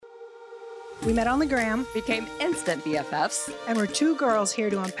We met on the gram, became instant BFFs, and we're two girls here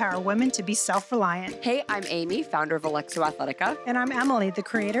to empower women to be self-reliant. Hey, I'm Amy, founder of Alexo Athletica. And I'm Emily, the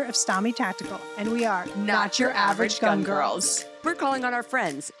creator of Stami Tactical. And we are Not Your Average Gun Girls. We're calling on our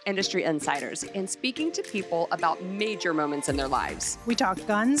friends, industry insiders, and speaking to people about major moments in their lives. We talk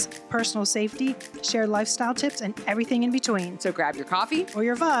guns, personal safety, shared lifestyle tips, and everything in between. So grab your coffee or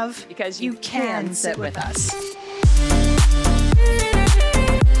your VUV, because you can sit with us.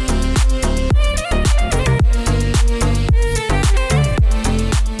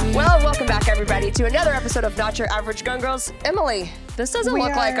 Well, welcome back, everybody, to another episode of Not Your Average Gun Girls. Emily, this doesn't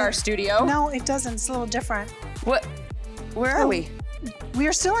look like our studio. No, it doesn't. It's a little different. What? Where are we? We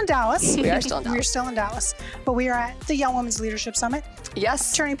are still in Dallas. We are still in Dallas. We are still in Dallas. But we are at the Young Women's Leadership Summit.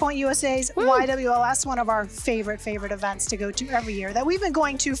 Yes. Turning Point USA's YWLS, one of our favorite events to go to every year that we've been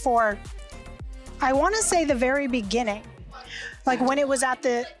going to for, I want to say, the very beginning. Like when it was at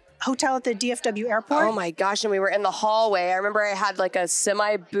the hotel at the DFW airport. Oh my gosh, and we were in the hallway. I remember I had like a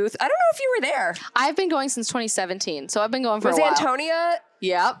semi booth. I don't know if you were there. I've been going since 2017, so I've been going for a while. Was Antonia?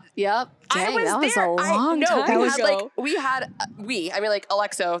 Yep. Dang, that was a long time ago. I mean,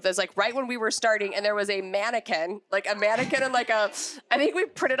 Alexo, there's like right when we were starting, and there was a mannequin and I think we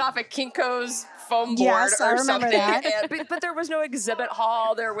printed off a Kinko's foam board or something. But there was no exhibit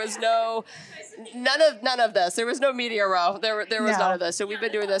hall. There was none of this. There was no media row. There was none of this. So we've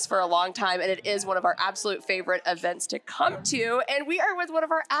been doing this for a long time, and it is one of our absolute favorite events to come to. And we are with one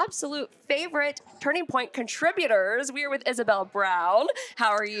of our absolute favorite Turning Point contributors. We are with Isabel Brown.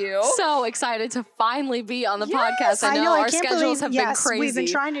 How are you? So excited to finally be on the podcast. I know our schedules have been crazy. We've been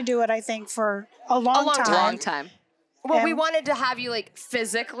trying to do it, I think, for a long time. Well, we wanted to have you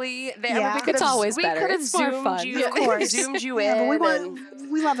physically there. Yeah. It's always better. It's more fun. Of course. Zoomed you in.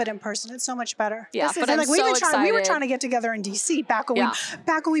 But we love it in person. It's so much better. Yeah, but I'm so excited. We were trying to get together in DC back when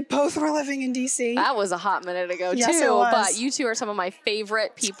we both were living in DC. That was a hot minute ago yes, too. It was. But you two are some of my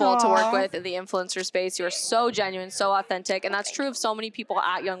favorite people to work with in the influencer space. You are so genuine, so authentic, and that's true of so many people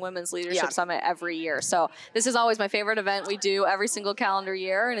at Young Women's Leadership Summit every year. So this is always my favorite event we do every single calendar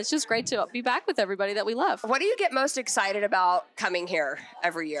year, and it's just great to be back with everybody that we love. What do you get most excited about coming here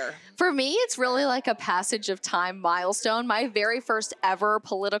every year? For me, it's really like a passage of time milestone. My very first ever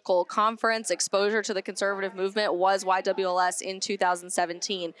political conference exposure to the conservative movement was YWLS in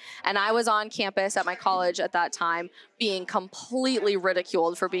 2017. And I was on campus at my college at that time being completely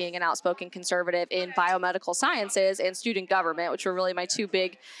ridiculed for being an outspoken conservative in biomedical sciences and student government, which were really my two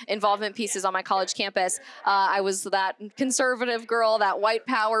big involvement pieces on my college campus. I was that conservative girl, that white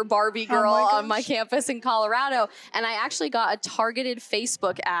power Barbie girl on my campus in Colorado. And I actually got a targeted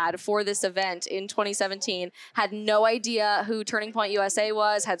Facebook ad for this event in 2017. Had no idea who Turning Point USA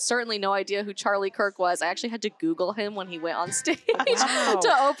was, had certainly no idea who Charlie Kirk was. I actually had to Google him when he went on stage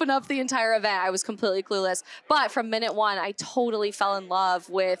to open up the entire event. I was completely clueless. But from minute one, I totally fell in love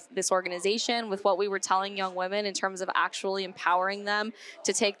with this organization, with what we were telling young women in terms of actually empowering them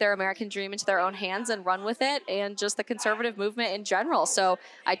to take their American dream into their own hands and run with it, and just the conservative movement in general. So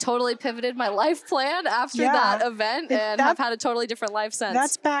I totally pivoted my life plan after that event and have had a totally different life since.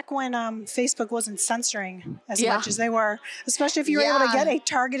 That's back when Facebook wasn't censoring as much as they were, especially if you were able to get a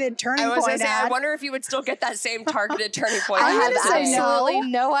targeted Turning Point ad. I wonder if you would still get that same targeted Turning Point I ad. have absolutely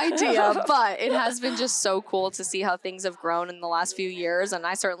no idea, but it has been just so cool to see how things have grown in the last few years. And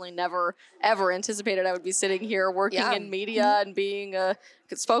I certainly never, ever anticipated I would be sitting here working in media and being a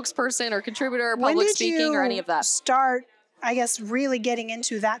spokesperson or contributor, public speaking or any of that. Start, I guess, really getting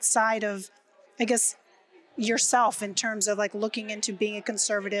into that side of, I guess, yourself in terms of looking into being a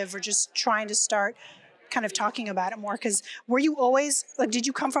conservative or just trying to start kind of talking about it more? Because were you always, did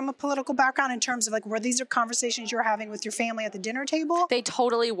you come from a political background in terms of were these are conversations you were having with your family at the dinner table? They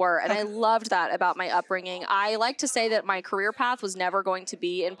totally were. And I loved that about my upbringing. I like to say that my career path was never going to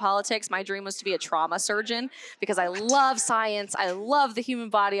be in politics. My dream was to be a trauma surgeon because I love science. I love the human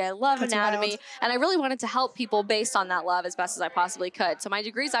body. I love anatomy. And I really wanted to help people based on that love as best as I possibly could. So my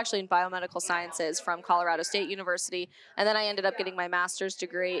degree is actually in biomedical sciences from Colorado State University. And then I ended up getting my master's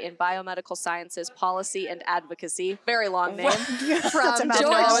degree in biomedical sciences policy and advocacy, very long name, from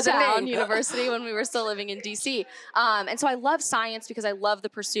Georgetown University when we were still living in DC. And so I love science because I love the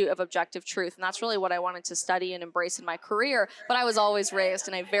pursuit of objective truth. And that's really what I wanted to study and embrace in my career. But I was always raised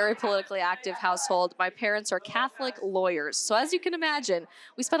in a very politically active household. My parents are Catholic lawyers. So as you can imagine,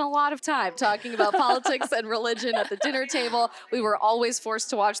 we spent a lot of time talking about politics and religion at the dinner table. We were always forced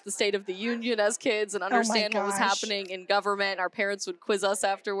to watch the State of the Union as kids and understand what was happening in government. Our parents would quiz us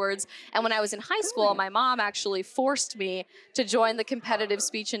afterwards. And when I was in high school, my mom actually forced me to join the competitive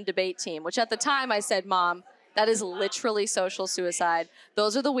speech and debate team, which at the time I said, Mom, That is literally social suicide.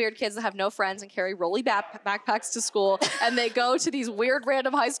 Those are the weird kids that have no friends and carry rolly backpacks to school, and they go to these weird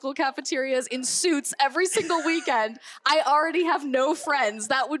random high school cafeterias in suits every single weekend. I already have no friends.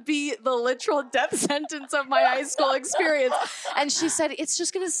 That would be the literal death sentence of my high school experience. And she said, it's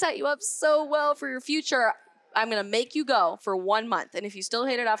just going to set you up so well for your future. I'm going to make you go for 1 month. And if you still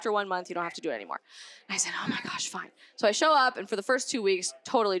hate it after 1 month, you don't have to do it anymore. And I said, oh my gosh, fine. So I show up, and for the first 2 weeks,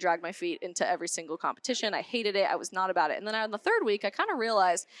 totally dragged my feet into every single competition. I hated it. I was not about it. And then on the third week, I kind of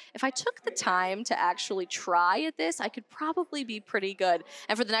realized if I took the time to actually try at this, I could probably be pretty good.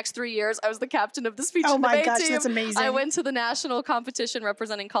 And for the next 3 years, I was the captain of the speech and debate team. Oh my gosh, that's amazing. I went to the national competition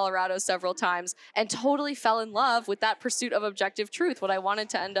representing Colorado several times and totally fell in love with that pursuit of objective truth, what I wanted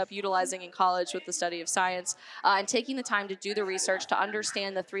to end up utilizing in college with the study of science, and taking the time to do the research to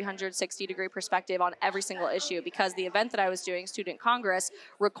understand the 360-degree perspective on every single issue, because the event that I was doing, Student Congress,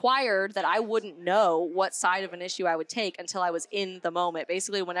 required that I wouldn't know what side of an issue I would take until I was in the moment.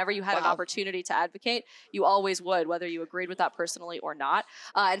 Basically, whenever you had an opportunity to advocate, you always would, whether you agreed with that personally or not.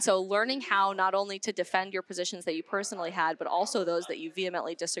 And so learning how not only to defend your positions that you personally had, but also those that you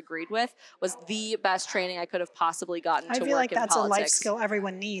vehemently disagreed with was the best training I could have possibly gotten to work in politics. I feel like that's a life skill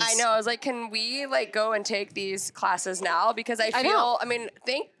everyone needs. I know. I was like, can we go and take these classes now? Because I mean,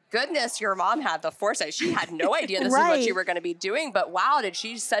 thank goodness your mom had the foresight. She had no idea this is what you were going to be doing, but wow, did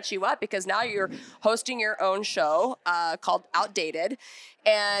she set you up, because now you're hosting your own show called Outdated,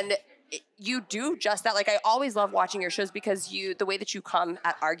 and you do just that. Like, I always love watching your shows because the way that you come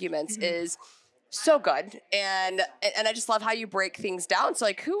at arguments is so good, and I just love how you break things down. So,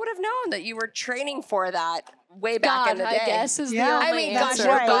 like, who would have known that you were training for that way back in the day? I guess is the only answer.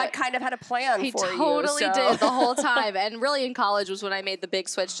 God kind of had a plan for you. He totally did the whole time. And really in college was when I made the big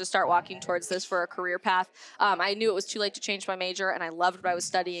switch to start walking towards this for a career path. I knew it was too late to change my major, and I loved what I was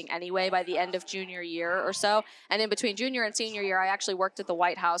studying anyway by the end of junior year or so. And in between junior and senior year, I actually worked at the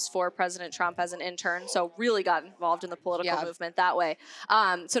White House for President Trump as an intern, so really got involved in the political movement that way.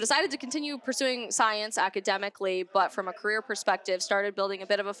 So decided to continue pursuing science academically, but from a career perspective, started building a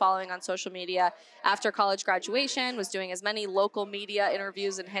bit of a following on social media after college graduation, was doing as many local media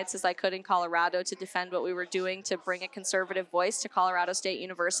interviews and hits as I could in Colorado to defend what we were doing to bring a conservative voice to Colorado State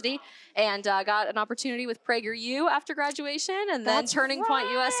University, and got an opportunity with PragerU after graduation, and then Turning Point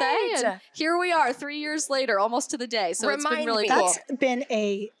USA, and here we are 3 years later, almost to the day. So it's been really cool.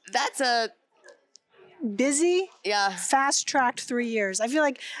 That's a busy, fast-tracked 3 years. I feel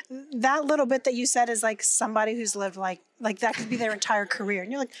like that little bit that you said is like somebody who's lived like that could be their entire career.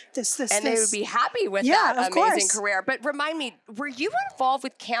 And you're like, this. And they would be happy with that amazing career. But remind me, were you involved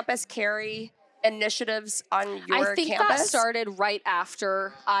with Campus Carry initiatives on your campus? I think that started right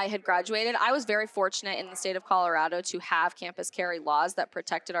after I had graduated. I was very fortunate in the state of Colorado to have campus carry laws that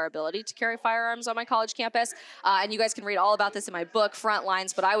protected our ability to carry firearms on my college campus. And you guys can read all about this in my book,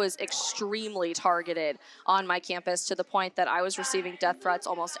 Frontlines, but I was extremely targeted on my campus to the point that I was receiving death threats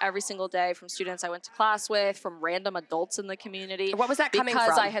almost every single day from students I went to class with, from random adults in the community. What was that coming from?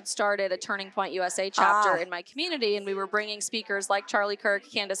 Because I had started a Turning Point USA chapter in my community, and we were bringing speakers like Charlie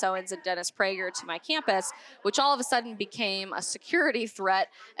Kirk, Candace Owens, and Dennis Prager to my campus, which all of a sudden became a security threat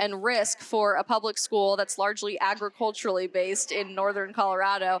and risk for a public school that's largely agriculturally based in northern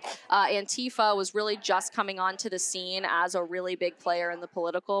Colorado. Antifa was really just coming onto the scene as a really big player in the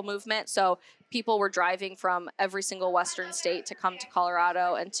political movement. So people were driving from every single Western state to come to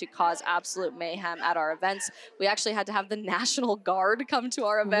Colorado and to cause absolute mayhem at our events. We actually had to have the National Guard come to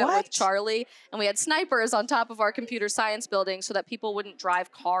our event with Charlie, and we had snipers on top of our computer science building so that people wouldn't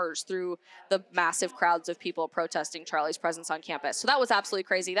drive cars through the massive crowds of people protesting Charlie's presence on campus. So that was absolutely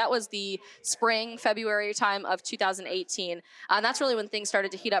crazy. That was the spring, February time of 2018. And that's really when things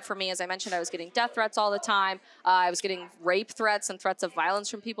started to heat up for me. As I mentioned, I was getting death threats all the time. I was getting rape threats and threats of violence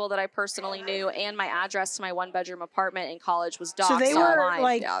from people that I personally knew. And my address to my one-bedroom apartment in college was doxed online. So they were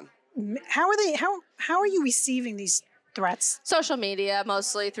like, how are you receiving these threats? Social media,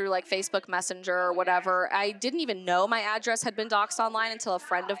 mostly through like Facebook Messenger or whatever. I didn't even know my address had been doxed online until a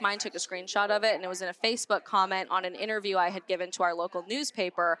friend of mine took a screenshot of it, and it was in a Facebook comment on an interview I had given to our local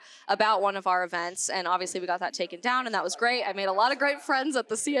newspaper about one of our events, and obviously we got that taken down, and that was great. I made a lot of great friends at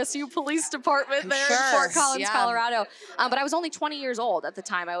the CSU Police Department there in Fort Collins, Colorado, but I was only 20 years old at the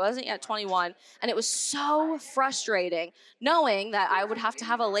time. I wasn't yet 21, and it was so frustrating knowing that I would have to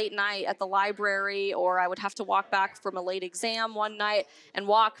have a late night at the library, or I would have to walk back from a a late exam one night and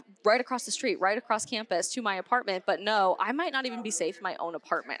walk right across the street, right across campus to my apartment. But no, I might not even be safe in my own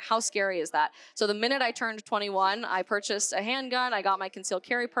apartment. How scary is that? So the minute I turned 21, I purchased a handgun. I got my concealed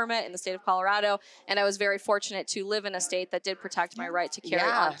carry permit in the state of Colorado. And I was very fortunate to live in a state that did protect my right to carry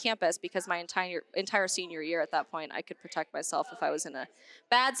on campus, because my entire senior year at that point, I could protect myself if I was in a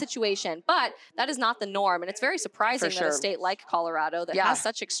bad situation. But that is not the norm. And it's very surprising that a state like Colorado that has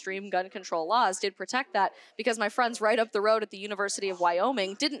such extreme gun control laws did protect that, because my friends right up the road at the University of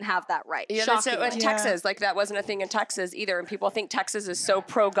Wyoming didn't have that right. Yeah, so in Texas, like that wasn't a thing in Texas either. And people think Texas is so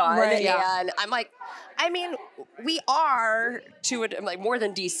pro-gun. Right. And I'm like, I mean, we are to it, like more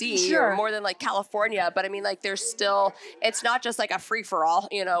than DC or more than like California, but I mean, like there's still, it's not just like a free for all,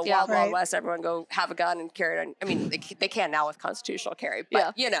 you know, Wild West, everyone go have a gun and carry it on. I mean, they can now with constitutional carry,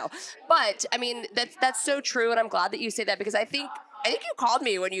 but you know, but I mean, that's so true. And I'm glad that you say that, because I think you called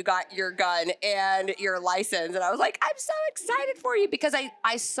me when you got your gun and your license, and I was like, I'm so excited for you, because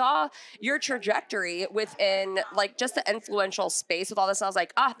I saw your trajectory within like just the influential space with all this. And I was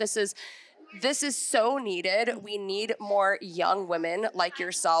like, this is so needed. We need more young women like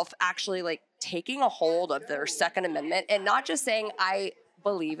yourself actually like taking a hold of their Second Amendment, and not just saying, I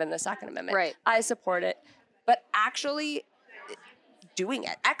believe in the Second Amendment. Right. I support it, but actually doing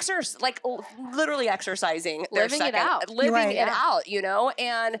it, literally exercising, living it out, you know?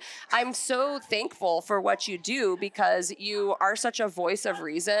 And I'm so thankful for what you do, because you are such a voice of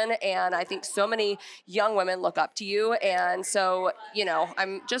reason. And I think so many young women look up to you. And so, you know,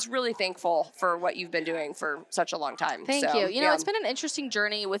 I'm just really thankful for what you've been doing for such a long time. Thank you. You know, it's been an interesting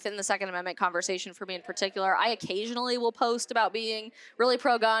journey within the Second Amendment conversation for me in particular. I occasionally will post about being really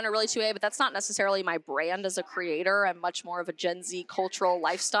pro-gun or really 2A, but that's not necessarily my brand as a creator. I'm much more of a Gen Z cultural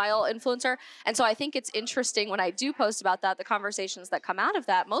lifestyle influencer. And so I think it's interesting when I do post about that, the conversations that come out of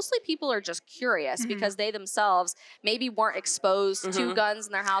that, mostly people are just curious because they themselves maybe weren't exposed to guns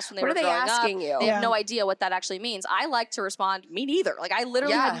in their house when they were growing up. They have no idea what that actually means. I like to respond, me neither. Like I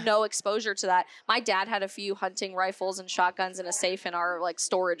literally had no exposure to that. My dad had a few hunting rifles and shotguns in a safe in our like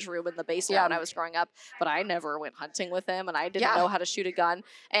storage room in the basement when I was growing up, but I never went hunting with him, and I didn't know how to shoot a gun.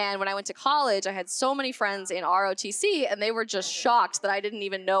 And when I went to college, I had so many friends in ROTC, and they were just shocked that I didn't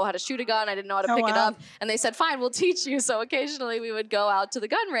even know how to shoot a gun. I didn't know how to pick it up. And they said, fine, we'll teach you. So occasionally we would go out to the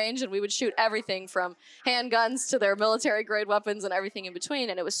gun range and we would shoot everything from handguns to their military grade weapons and everything in between.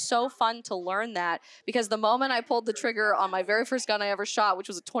 And it was so fun to learn that, because the moment I pulled the trigger on my very first gun I ever shot, which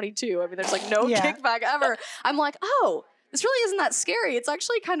was a 22, I mean, there's like no kickback ever. I'm like, oh, this really isn't that scary. It's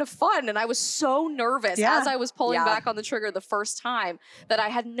actually kind of fun. And I was so nervous as I was pulling back on the trigger the first time that I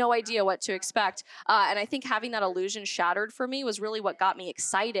had no idea what to expect. And I think having that illusion shattered for me was really what got me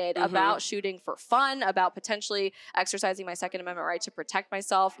excited about shooting for fun, about potentially exercising my Second Amendment right to protect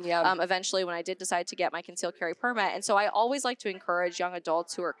myself. Eventually, when I did decide to get my concealed carry permit. And so I always like to encourage young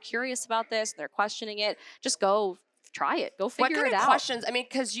adults who are curious about this and they're questioning it, just go try it. Go figure it out. What kind of questions? I mean,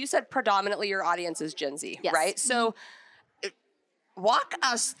 because you said predominantly your audience is Gen Z, right? So walk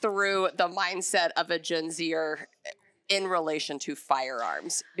us through the mindset of a Gen Zer in relation to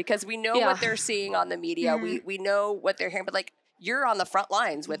firearms, because we know what they're seeing on the media. We know what they're hearing, but like you're on the front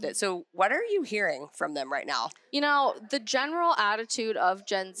lines with it. So what are you hearing from them right now? You know, the general attitude of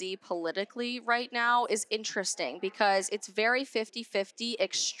Gen Z politically right now is interesting, because it's very 50-50,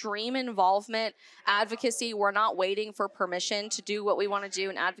 extreme involvement, advocacy. We're not waiting for permission to do what we want to do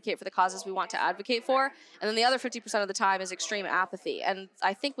and advocate for the causes we want to advocate for. And then the other 50% of the time is extreme apathy. And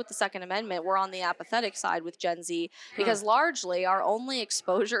I think with the Second Amendment, we're on the apathetic side with Gen Z, because largely our only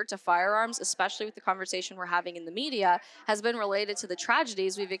exposure to firearms, especially with the conversation we're having in the media, has been related to the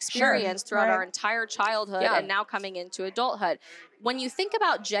tragedies we've experienced throughout our entire childhood and now coming into adulthood. When you think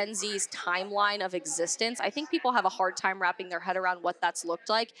about Gen Z's timeline of existence, I think people have a hard time wrapping their head around what that's looked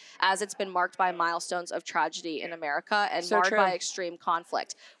like, as it's been marked by milestones of tragedy in America and marred by extreme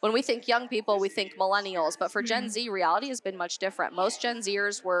conflict. When we think young people, we think millennials, but for Gen Z, reality has been much different. Most Gen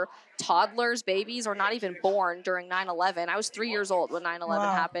Zers were toddlers, babies, or not even born during 9/11. I was 3 years old when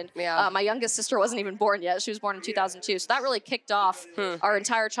 9/11 happened. My youngest sister wasn't even born yet. She was born in 2002. So that really kicked off our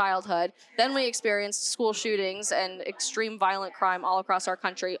entire childhood. Then we experienced school shootings and extreme violent crime all across our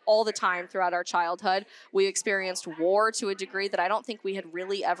country all the time throughout our childhood. We experienced war to a degree that I don't think we had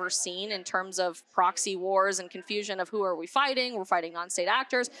really ever seen in terms of proxy wars and confusion of who are we fighting. We're fighting non-state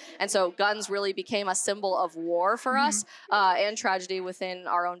actors. And so guns really became a symbol of war for us and tragedy within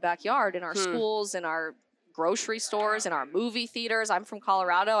our own backyard, in our schools, in our grocery stores, in our movie theaters. I'm from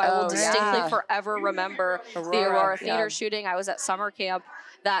Colorado. I will distinctly forever remember the Aurora Theater shooting. I was at summer camp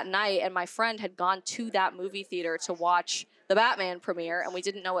that night, and my friend had gone to that movie theater to watch the Batman premiere, and we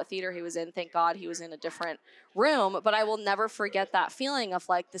didn't know what theater he was in. Thank God he was in a different room, but I will never forget that feeling of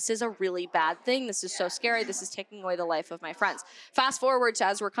like, this is a really bad thing. This is so scary. This is taking away the life of my friends. Fast forward to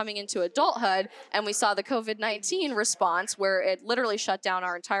as we're coming into adulthood and we saw the COVID-19 response where it literally shut down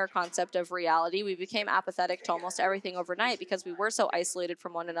our entire concept of reality. We became apathetic to almost everything overnight because we were so isolated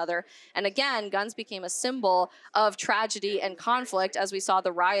from one another. And again, guns became a symbol of tragedy and conflict. As we saw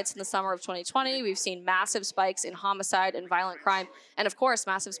the riots in the summer of 2020, we've seen massive spikes in homicide and violent crime, and of course,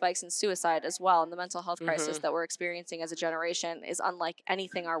 massive spikes in suicide as well. And the mental health crisis that we're experiencing as a generation is unlike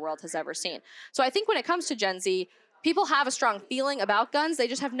anything our world has ever seen. So I think when it comes to Gen Z, people have a strong feeling about guns. They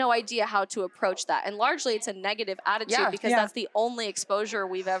just have no idea how to approach that. And largely it's a negative attitude because that's the only exposure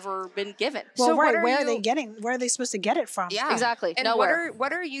we've ever been given. Well, so where are they supposed to get it from? Yeah, exactly. And nowhere.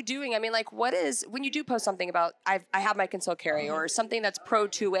 What are you doing? I mean, like, when you do post something about, I have my concealed carry or something that's pro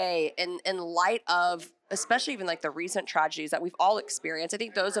 2A in light of, especially even like the recent tragedies that we've all experienced. I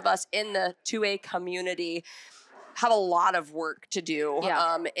think those of us in the 2A community have a lot of work to do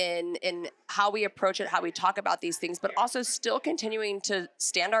in how we approach it, how we talk about these things, but also still continuing to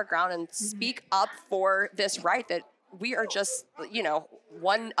stand our ground and speak up for this right that we are just,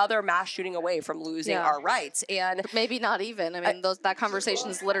 one other mass shooting away from losing our rights. And maybe not even. I mean, that conversation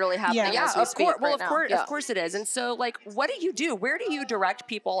is literally happening as we speak well, right now. Of course it is. And so, like, what do you do? Where do you direct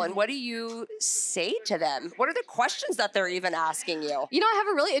people? And what do you say to them? What are the questions that they're even asking you? I have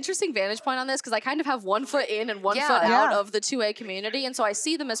a really interesting vantage point on this because I kind of have 1 foot in and 1 foot out of the 2A community. And so I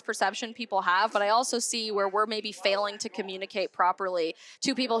see the misperception people have, but I also see where we're maybe failing to communicate properly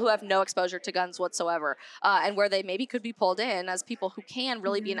to people who have no exposure to guns whatsoever, and where they maybe could be pulled in as people who can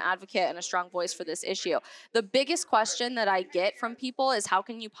really be an advocate and a strong voice for this issue. The biggest question that I get from people is, how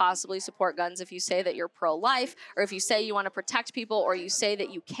can you possibly support guns if you say that you're pro-life, or if you say you want to protect people, or you say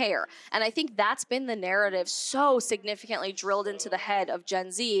that you care? And I think that's been the narrative so significantly drilled into the head of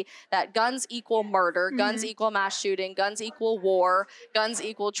Gen Z, that guns equal murder, guns equal mass shooting, guns equal war, guns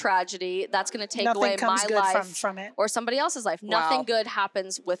equal tragedy. That's going to take away my life from it. or somebody else's life. Nothing good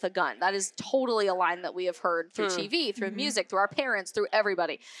happens with a gun. That is totally a line that we have heard through TV, through music, through our parents, through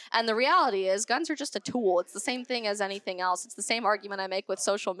everybody. And the reality is, guns are just a tool. It's the same thing as anything else. It's the same argument I make with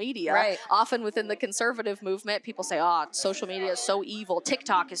social media. Right. Often within the conservative movement, people say, social media is so evil.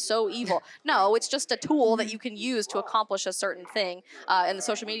 TikTok is so evil. No, it's just a tool that you can use to accomplish a certain thing. And the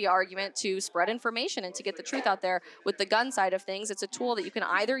social media argument to spread information and to get the truth out there. With the gun side of things, it's a tool that you can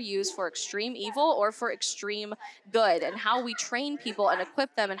either use for extreme evil or for extreme good. And how we train people and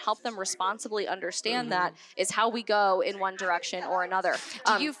equip them and help them responsibly understand that is how we go in one direction or another.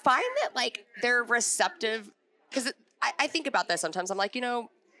 Do you find that, like, they're receptive? Because I think about this sometimes. I'm like,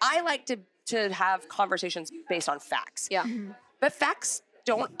 I like to have conversations based on facts. Yeah. But facts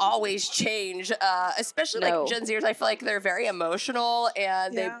don't always change, especially like Gen Zers. I feel like they're very emotional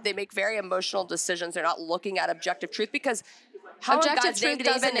and they make very emotional decisions. They're not looking at objective truth because objective truth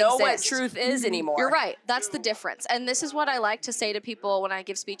doesn't even know what truth is anymore. You're right. That's the difference. And this is what I like to say to people when I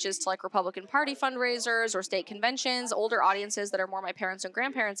give speeches to like Republican Party fundraisers or state conventions, older audiences that are more my parents' and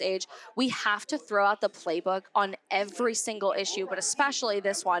grandparents' age. We have to throw out the playbook on every single issue, but especially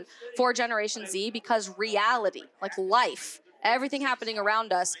this one for Generation Z, because reality, like life, everything happening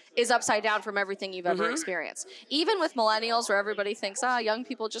around us is upside down from everything you've ever experienced. Even with millennials, where everybody thinks, young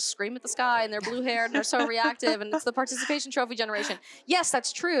people just scream at the sky and they're blue haired and they're so reactive and it's the participation trophy generation. Yes,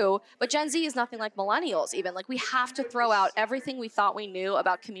 that's true. But Gen Z is nothing like millennials even. Like, we have to throw out everything we thought we knew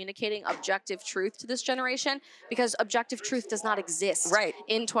about communicating objective truth to this generation, because objective truth does not exist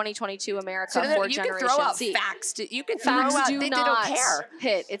in 2022 America for Generation Z. You can throw out facts. You can throw out, they don't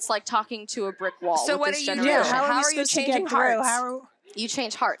care. It's like talking to a brick wall. So what do you do? How are you changing hearts? You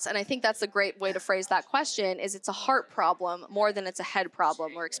change hearts. And I think that's a great way to phrase that question, is it's a heart problem more than it's a head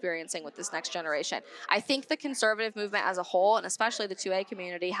problem we're experiencing with this next generation. I think the conservative movement as a whole, and especially the 2A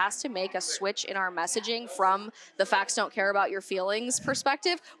community, has to make a switch in our messaging from the facts don't care about your feelings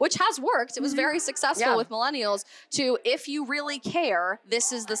perspective, which has worked. It was very successful with millennials, to if you really care,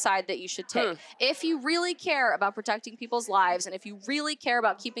 this is the side that you should take. If you really care about protecting people's lives, and if you really care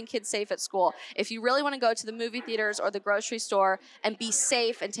about keeping kids safe at school, if you really want to go to the movie theaters or the grocery store and be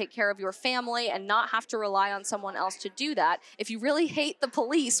safe and take care of your family and not have to rely on someone else to do that. If you really hate the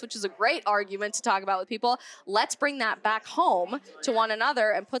police, which is a great argument to talk about with people, let's bring that back home to one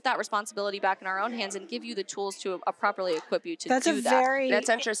another and put that responsibility back in our own hands and give you the tools to properly equip you to do that. That's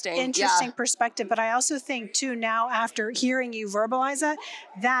interesting perspective. But I also think too, now after hearing you verbalize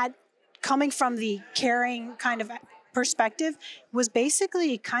that coming from the caring kind of perspective was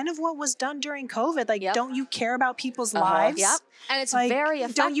basically kind of what was done during COVID. Like, don't you care about people's lives? Yep. And it's like, very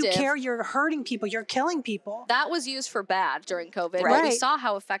effective. Don't you care? You're hurting people. You're killing people. That was used for bad during COVID. Right. But we saw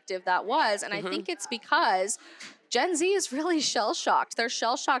how effective that was. And I think it's because Gen Z is really shell-shocked. They're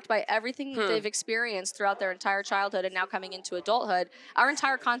shell-shocked by everything that they've experienced throughout their entire childhood and now coming into adulthood. Our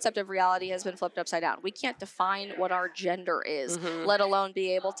entire concept of reality has been flipped upside down. We can't define what our gender is, let alone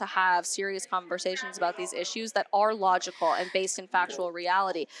be able to have serious conversations about these issues that are logical and based in factual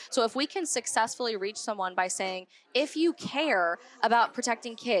reality. So if we can successfully reach someone by saying, if you care about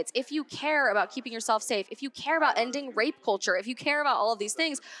protecting kids, if you care about keeping yourself safe, if you care about ending rape culture, if you care about all of these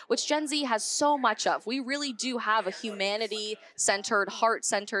things, which Gen Z has so much of, we really do have a humanity-centered,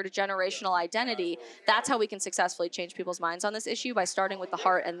 heart-centered generational identity. That's how we can successfully change people's minds on this issue, by starting with the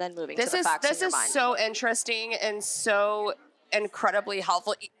heart and then moving to the facts in your mind. This is so interesting and so incredibly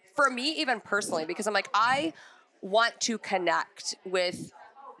helpful for me, even personally, because I'm like, I want to connect with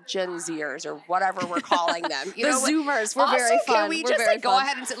Gen Zers or whatever we're calling them. You the know, Zoomers. We're also, very fun. Can we just like go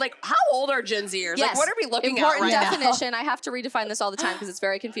ahead and say, like, how old are Gen Zers? Yes. Like, what are we looking Important at right definition. I have to redefine this all the time because it's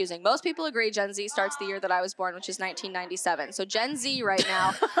very confusing. Most people agree Gen Z starts the year that I was born, which is 1997. So Gen Z right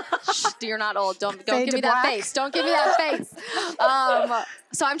now, you're not old. Don't give me that face. Don't give me that face.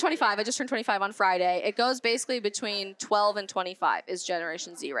 So I'm 25. I just turned 25 on Friday. It goes basically between 12 and 25 is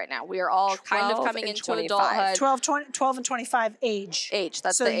Generation Z right now. We are all kind of coming into 25. adulthood. 12 and 25 age.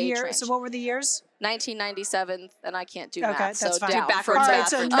 That's the age range. So what were the years? 1997, and I can't do math. Okay, that's fine. Down. Do backwards All right, math.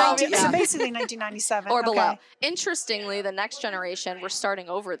 so, so basically 1997. Or below. Interestingly, the next generation, we're starting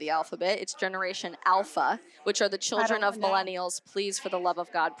over the alphabet. It's Generation Alpha, which are the children of millennials. Please, for the love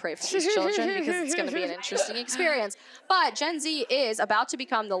of God, pray for these children because it's going to be an interesting experience. But Gen Z is about to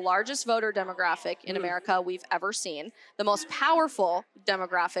become the largest voter demographic in America we've ever seen, the most powerful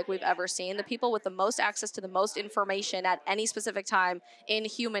demographic we've ever seen, the people with the most access to the most information at any specific time in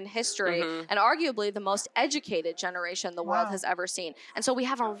human history, and arguably the most educated generation the world has ever seen. And so we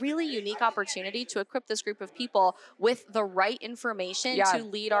have a really unique opportunity to equip this group of people with the right information to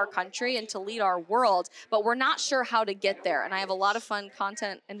lead our country and to lead our world, but we're not sure how to get there. And I have a lot of fun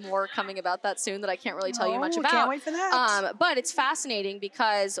content and more coming about that soon that I can't really tell you much about. Can't wait for that. But it's fascinating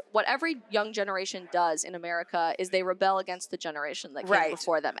because what every young generation does in America is they rebel against the generation that came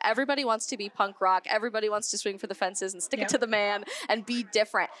before them. Everybody wants to be punk rock. Everybody wants to swing for the fences and stick it to the man and be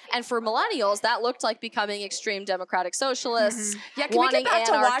different. And for millennials, that looked like becoming extreme democratic socialists. Yeah, can we get back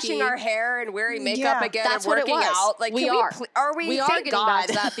to washing our hair and wearing makeup again and working out? Like, we are. We are getting back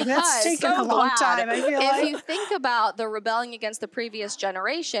to that because that's taken a long time. I feel if you think about the rebelling against the previous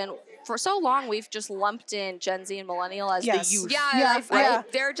generation, for so long we've just lumped in Gen Z and millennial as the youth.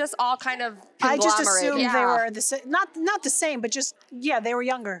 They're just all kind of I just assumed they were the same, not the same, but just they were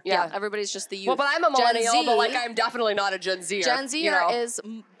younger. Everybody's just the youth. Well, but I'm a millennial, but like I'm definitely not a Gen Zer. Gen Zer is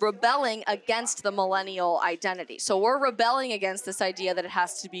rebelling against the millennial identity. So we're rebelling against this idea that it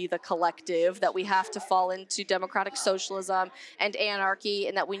has to be the collective, that we have to fall into democratic socialism and anarchy,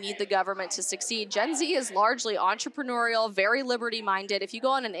 and that we need the government to succeed. Gen Z is largely entrepreneurial, very liberty-minded. If you go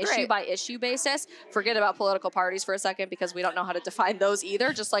on an issue-by-issue basis, forget about political parties for a second because we don't know how to define those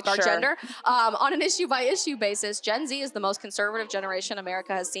either, just like our gender. On an issue-by-issue basis, Gen Z is the most conservative generation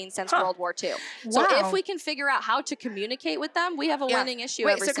America has seen since World War II. So if we can figure out how to communicate with them, we have a winning issue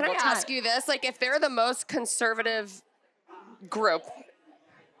every single time. Wait, so can I ask you this? Like, if they're the most conservative group,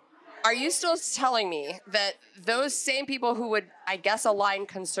 are you still telling me that those same people who would, I guess, align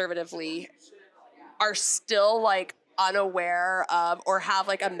conservatively are still, like, unaware of or have,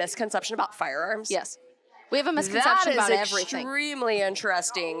 like, a misconception about firearms? Yes. We have a misconception about everything. That is extremely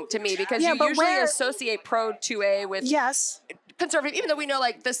interesting to me because you usually associate pro-2A with conservative, even though we know,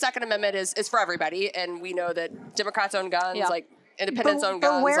 like, the Second Amendment is for everybody, and we know that Democrats own guns, like, independents own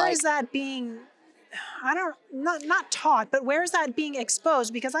guns. But where is that being, not taught, but where is that being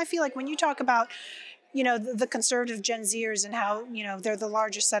exposed? Because I feel like when you talk about, the conservative Gen Zers and how, they're the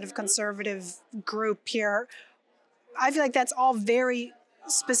largest set of conservative group here, I feel like that's all very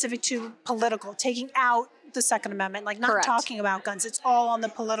specific to political, taking out the Second Amendment, like not talking about guns. It's all on the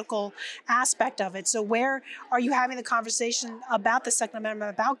political aspect of it. So where are you having the conversation about the Second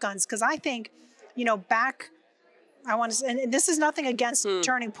Amendment, about guns? Because I think, I want to, and this is nothing against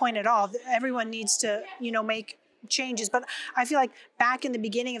Turning Point at all. Everyone needs to, make changes. But I feel like back in the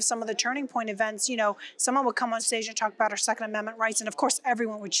beginning of some of the Turning Point events, someone would come on stage and talk about our Second Amendment rights, and of course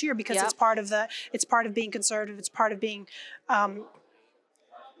everyone would cheer because it's part of being conservative. It's part of being,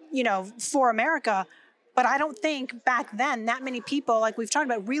 for America. But I don't think back then that many people, like we've talked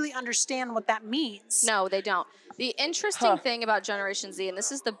about, really understand what that means. No, they don't. The interesting thing about Generation Z, and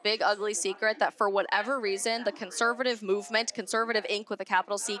this is the big ugly secret that for whatever reason, the conservative movement, Conservative Inc. with a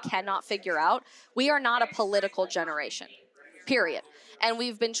capital C, cannot figure out, we are not a political generation. Period. And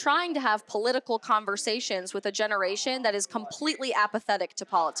we've been trying to have political conversations with a generation that is completely apathetic to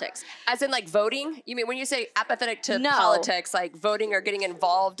politics. As in like voting? You mean when you say apathetic to politics, like voting or getting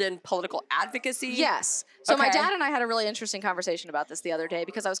involved in political advocacy? Yes. So my dad and I had a really interesting conversation about this the other day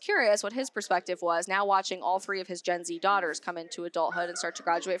because I was curious what his perspective was now watching all three of his Gen Z daughters come into adulthood and start to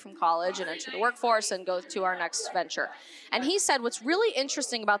graduate from college and enter the workforce and go to our next venture. And he said what's really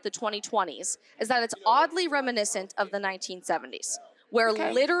interesting about the 2020s is that it's oddly reminiscent of the 1970s. Where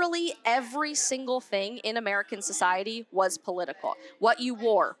literally every single thing in American society was political. What you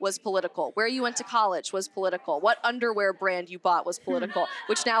wore was political. Where you went to college was political. What underwear brand you bought was political,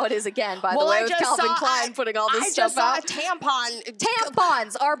 which now it is again, by the way, with Calvin Klein putting all this stuff out. I just saw a tampon.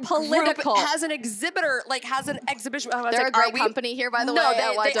 Tampons are political. Has an exhibitor, like has an exhibition. They're a great company here, by the way. No,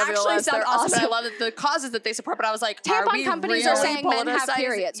 they actually sound awesome. I love the causes that they support, but I was like, tampon companies are saying men have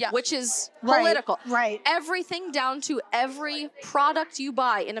periods, which is political. Right. Everything down to every product you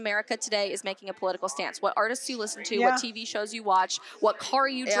buy in America today is making a political stance. What artists you listen to, what TV shows you watch, what car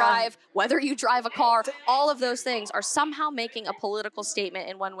you drive, whether you drive a car, all of those things are somehow making a political statement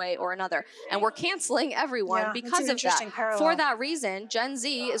in one way or another. And we're canceling everyone because of that. Parallel. For that reason, Gen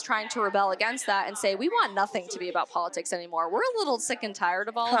Z is trying to rebel against that and say, we want nothing to be about politics anymore. We're a little sick and tired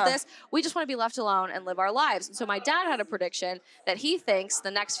of all of this. We just want to be left alone and live our lives. And so my dad had a prediction that he thinks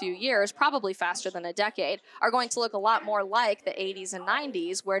the next few years, probably faster than a decade, are going to look a lot more like the 80s and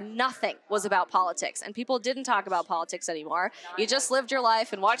 90s, where nothing was about politics and people didn't talk about politics anymore. You just lived your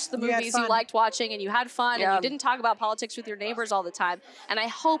life and watched the movies you liked watching and you had fun and you didn't talk about politics with your neighbors all the time. And I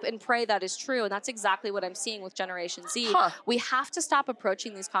hope and pray that is true. And that's exactly what I'm seeing with Generation Z. We have to stop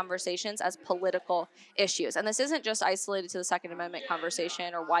approaching these conversations as political issues. And this isn't just isolated to the Second Amendment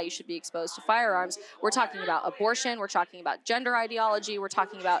conversation or why you should be exposed to firearms. We're talking about abortion. We're talking about gender ideology. We're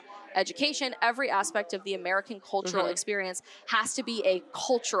talking about education. Every aspect of the American cultural experience has to be a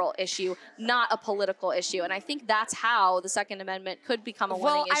cultural issue, not a political issue. And I think that's how the Second Amendment could become a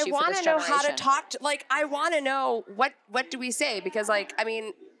winning issue for this generation. Well, I want to know how to talk to, I want to know what do we say? Because I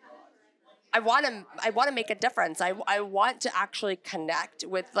mean, I want to make a difference. I want to actually connect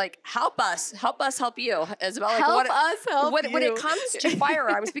with help us help you, Isabel. Help us help you. When it comes to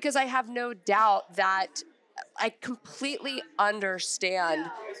firearms, because I have no doubt that I completely understand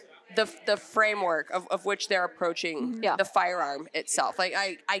the framework of which they're approaching the firearm itself.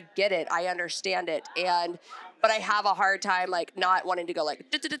 I get it. I understand it. But I have a hard time not wanting to go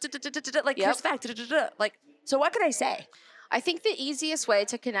here's the fact. So what can I say? I think the easiest way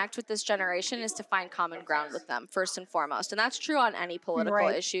to connect with this generation is to find common ground with them, first and foremost. And that's true on any political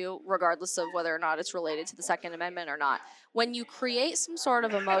issue, regardless of whether or not it's related to the Second Amendment or not. When you create some sort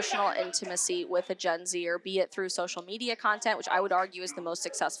of emotional intimacy with a Gen Zer, be it through social media content, which I would argue is the most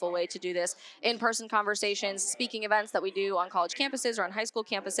successful way to do this, in-person conversations, speaking events that we do on college campuses or on high school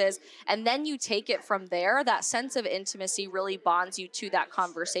campuses, and then you take it from there, that sense of intimacy really bonds you to that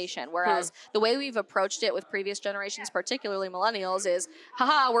conversation. Whereas the way we've approached it with previous generations, particularly millennials, is,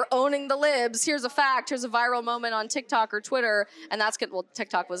 haha, we're owning the libs. Here's a fact. Here's a viral moment on TikTok or Twitter. And that's good. Well,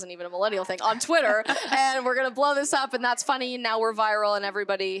 TikTok wasn't even a millennial thing. On Twitter. And we're going to blow this up and that's funny. Now we're viral and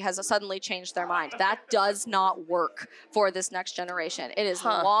everybody has suddenly changed their mind. That does not work for this next generation. It is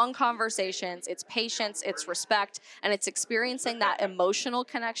long conversations. It's patience. It's respect. And it's experiencing that emotional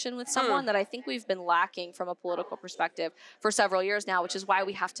connection with someone that I think we've been lacking from a political perspective for several years now, which is why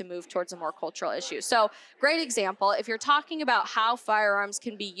we have to move towards a more cultural issue. So great example. If you're talking about how firearms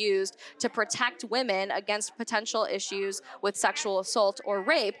can be used to protect women against potential issues with sexual assault or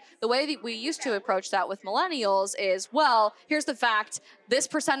rape, the way that we used to approach that with millennials is, well, here's the fact, this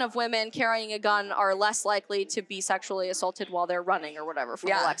 % of women carrying a gun are less likely to be sexually assaulted while they're running or whatever from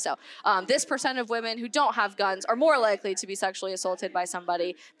Alexo. This % of women who don't have guns are more likely to be sexually assaulted by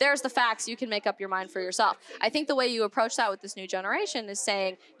somebody. There's the facts. You can make up your mind for yourself. I think the way you approach that with this new generation is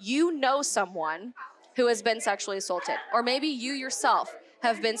saying, you know someone who has been sexually assaulted, or maybe you yourself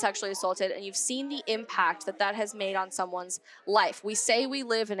have been sexually assaulted and you've seen the impact that that has made on someone's life. We say we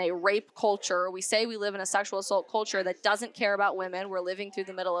live in a rape culture. We say we live in a sexual assault culture that doesn't care about women. We're living through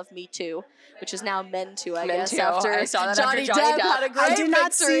the middle of Me Too, which is now Men Too, I guess. After I saw that Johnny after Johnny Depp had a great I did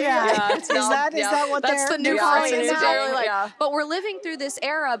not victory. see that. Yeah, Is that what that's the new calling phrase it now? now? But we're living through this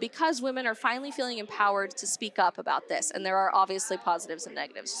era because women are finally feeling empowered to speak up about this. And there are obviously positives and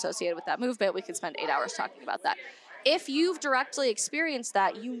negatives associated with that movement. We could spend 8 hours talking about that. if you've directly experienced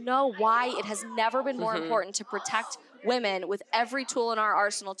that, you know why it has never been more important to protect women with every tool in our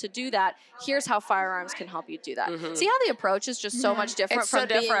arsenal to do that. Here's how firearms can help you do that. See how the approach is just so much different from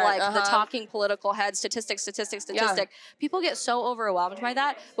being like the talking political head, statistic. People get so overwhelmed by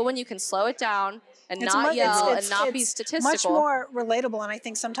that, but when you can slow it down and not yell and not be statistical. Much more relatable, and I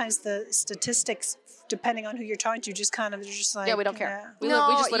think sometimes the statistics, depending on who you're talking to, just kind of just like we don't care. We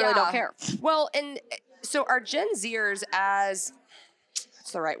just literally don't care. Well, and so our Gen Zers, as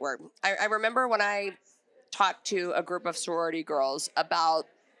what's the right word? I remember when I talked to a group of sorority girls about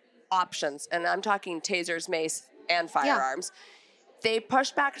options, and I'm talking tasers, mace, and firearms. They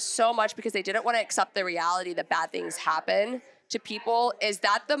pushed back so much because they didn't want to accept the reality that bad things happen to people. Is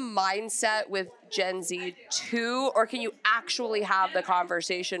that the mindset with Gen Z too? Or can you actually have the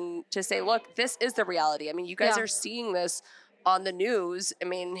conversation to say, look, this is the reality? I mean, you guys are seeing this on the news. I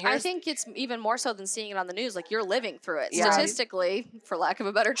mean, I think it's even more so than seeing it on the news. Like, you're living through it. Statistically, for lack of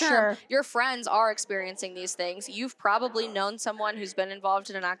a better term, your friends are experiencing these things. You've probably known someone who's been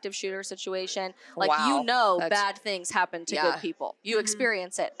involved in an active shooter situation. Like, you know, bad things happen to good people. You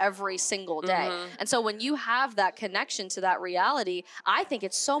experience it every single day. And so when you have that connection to that reality, I think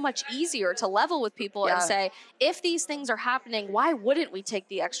it's so much easier to level with people and say, if these things are happening, why wouldn't we take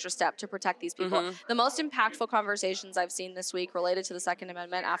the extra step to protect these people? The most impactful conversations I've seen this week related to the Second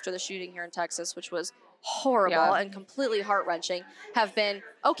Amendment after the shooting here in Texas, which was horrible and completely heart-wrenching, have been,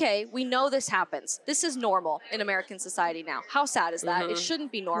 okay, we know this happens. This is normal in American society now. How sad is that? It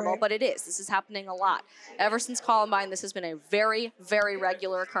shouldn't be normal, but it is. This is happening a lot. Ever since Columbine, this has been a very, very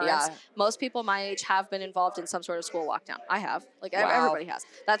regular occurrence. Most people my age have been involved in some sort of school lockdown. I have. Like, everybody has.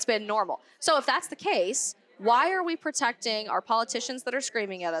 That's been normal. So if that's the case, why are we protecting our politicians that are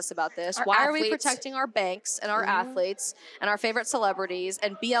screaming at us about this? Why are we protecting our banks and our athletes and our favorite celebrities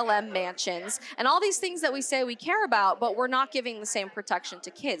and BLM mansions and all these things that we say we care about, but we're not giving the same protection to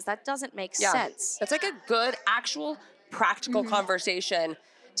kids? That doesn't make sense. That's like a good, actual, practical conversation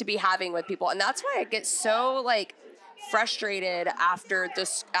to be having with people. And that's why I get so, like, frustrated after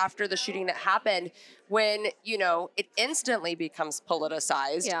the shooting that happened, when, you know, it instantly becomes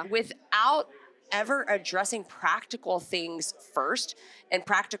politicized without ever addressing practical things first and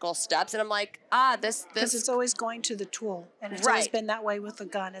practical steps. And I'm like, this because it's always going to the tool, and it's always been that way with the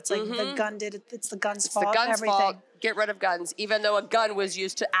gun. It's like the gun did it. It's the gun's fault. The gun's everything. fault. Get rid of guns, even though a gun was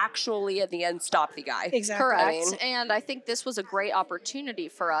used to actually, in the end, stop the guy. Exactly. Correct. I mean, and I think this was a great opportunity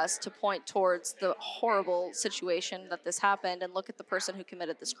for us to point towards the horrible situation that this happened and look at the person who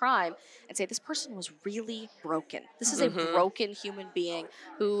committed this crime and say, this person was really broken. This is a broken human being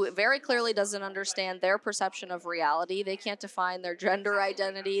who very clearly doesn't understand their perception of reality. They can't define their gender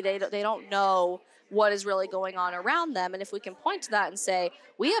identity. They don't know what is really going on around them. And if we can point to that and say,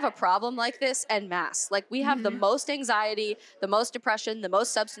 we have a problem like this en masse, like we have the most anxiety, the most depression, the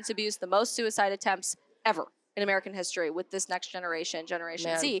most substance abuse, the most suicide attempts ever in American history with this next generation,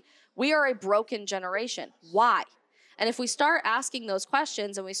 Generation Z. We are a broken generation. Why? And if we start asking those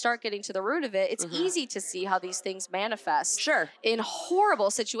questions and we start getting to the root of it, it's easy to see how these things manifest in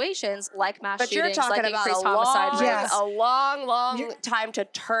horrible situations like mass shootings, like increased homicide rates. A long time to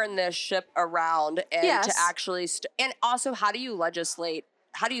turn this ship around and to actually, and also, how do you legislate?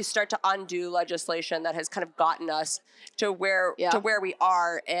 How do you start to undo legislation that has kind of gotten us to where we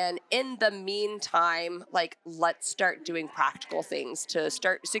are? And in the meantime, like, let's start doing practical things to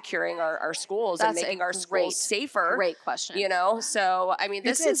start securing our schools and making our schools safer. Great question. You know, so I mean,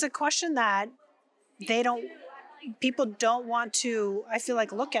 it's a question that people don't want to, I feel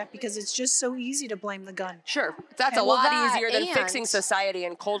like, look at, because it's just so easy to blame the gun. Sure. That's a lot easier than fixing society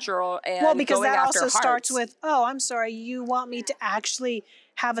and cultural and well, because going that after also hearts. starts with, oh, I'm sorry, you want me to actually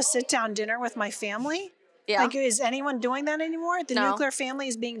have a sit-down dinner with my family? Yeah. Like, is anyone doing that anymore? The nuclear family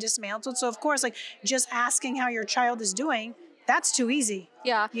is being dismantled. So, of course, like, just asking how your child is doing, that's too easy.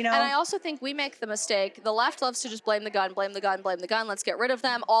 Yeah. You know? And I also think we make the mistake. The left loves to just blame the gun. Let's get rid of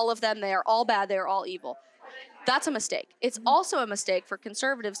them. All of them. They are all bad. They are all evil. That's a mistake. It's also a mistake for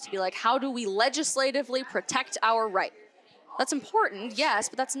conservatives to be like, how do we legislatively protect our right? That's important, yes,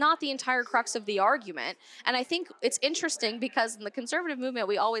 but that's not the entire crux of the argument. And I think it's interesting because in the conservative movement,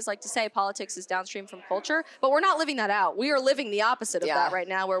 we always like to say politics is downstream from culture, but we're not living that out. We are living the opposite of that right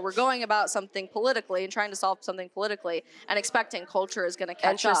now, where we're going about something politically and trying to solve something politically and expecting culture is going to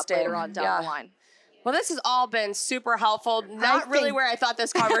catch up later on down the line. Well, this has all been super helpful. Not really where I thought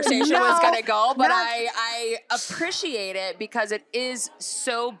this conversation was going to go, but I appreciate it because it is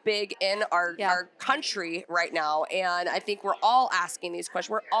so big in our country right now. And I think we're all asking these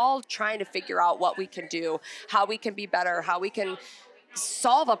questions. We're all trying to figure out what we can do, how we can be better, how we can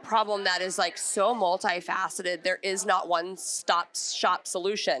solve a problem that is like so multifaceted. There is not one stop shop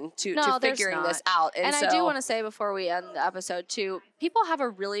solution to figuring this out. And I do want to say before we end the episode too, people have a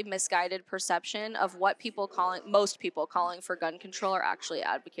really misguided perception of what most people calling for gun control are actually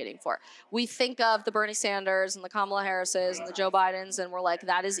advocating for. We think of the Bernie Sanders and the Kamala Harrises and the Joe Bidens, and we're like,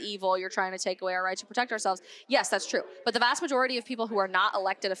 that is evil. You're trying to take away our right to protect ourselves. Yes, that's true. But the vast majority of people who are not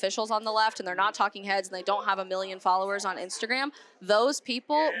elected officials on the left, and they're not talking heads, and they don't have 1 million followers on Instagram, those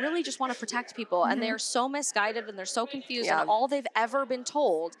people really just want to protect people. And they are so misguided and they're so confused. And all they've ever been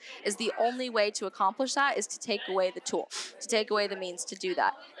told is the only way to accomplish that is to take away the tool, to take away the means to do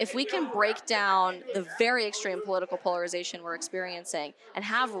that. If we can break down the very extreme political polarization we're experiencing and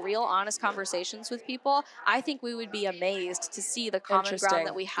have real, honest conversations with people, I think we would be amazed to see the common ground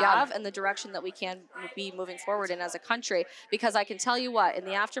that we have and the direction that we can be moving forward in as a country. Because I can tell you what, in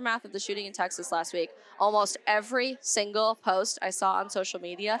the aftermath of the shooting in Texas last week, almost every single post I saw on social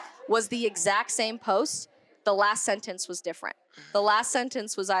media was the exact same post. The last sentence was different. The last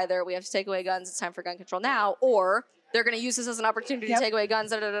sentence was either, we have to take away guns, it's time for gun control now, or they're going to use this as an opportunity to take away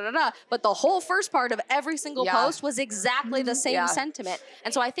guns, But the whole first part of every single post was exactly the same sentiment.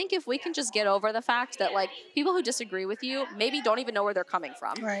 And so I think if we can just get over the fact that, like, people who disagree with you maybe don't even know where they're coming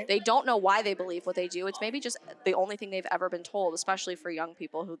from. Right. They don't know why they believe what they do. It's maybe just the only thing they've ever been told, especially for young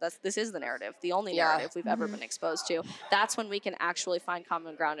people who this is the narrative, the only narrative we've ever been exposed to. That's when we can actually find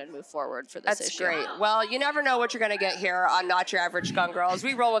common ground and move forward for this issue. That's great. Well, you never know what you're going to get here on Not Your Average Gun Girls.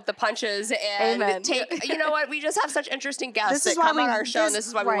 We roll with the punches and take, you know what, we just have such interesting guests that come on our show, and this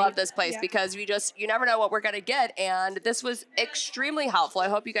is why we love this place, because you never know what we're going to get, and this was extremely helpful. I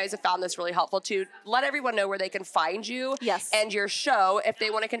hope you guys have found this really helpful to let everyone know where they can find you and your show if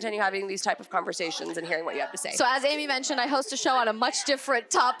they want to continue having these type of conversations and hearing what you have to say. So as Amy mentioned, I host a show on a much different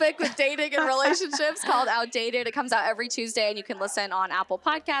topic with dating and relationships called Outdated. It comes out every Tuesday, and you can listen on Apple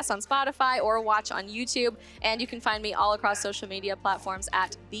Podcasts, on Spotify, or watch on YouTube, and you can find me all across social media platforms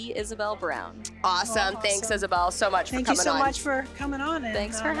at The Isabel Brown. Awesome. Thanks, Isabel, so much for coming on. Thank you so much for coming on. And,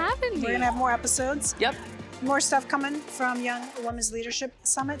 thanks for having me. We're going to have more episodes. Yep. More stuff coming from Young Women's Leadership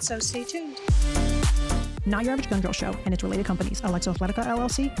Summit, so stay tuned. Not Your Average Gun Girl Show and its related companies, Alexo Athletica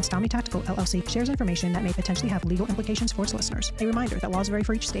LLC and Stami Tactical LLC, shares information that may potentially have legal implications for its listeners. A reminder that laws vary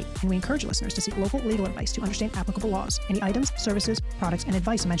for each state, and we encourage listeners to seek local legal advice to understand applicable laws. Any items, services, products, and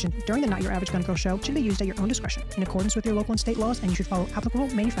advice mentioned during the Not Your Average Gun Girl Show should be used at your own discretion in accordance with your local and state laws, and you should follow applicable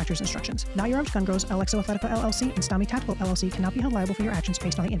manufacturer's instructions. Not Your Average Gun Girls, Alexo Athletica LLC, and Stami Tactical LLC cannot be held liable for your actions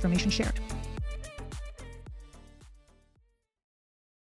based on the information shared.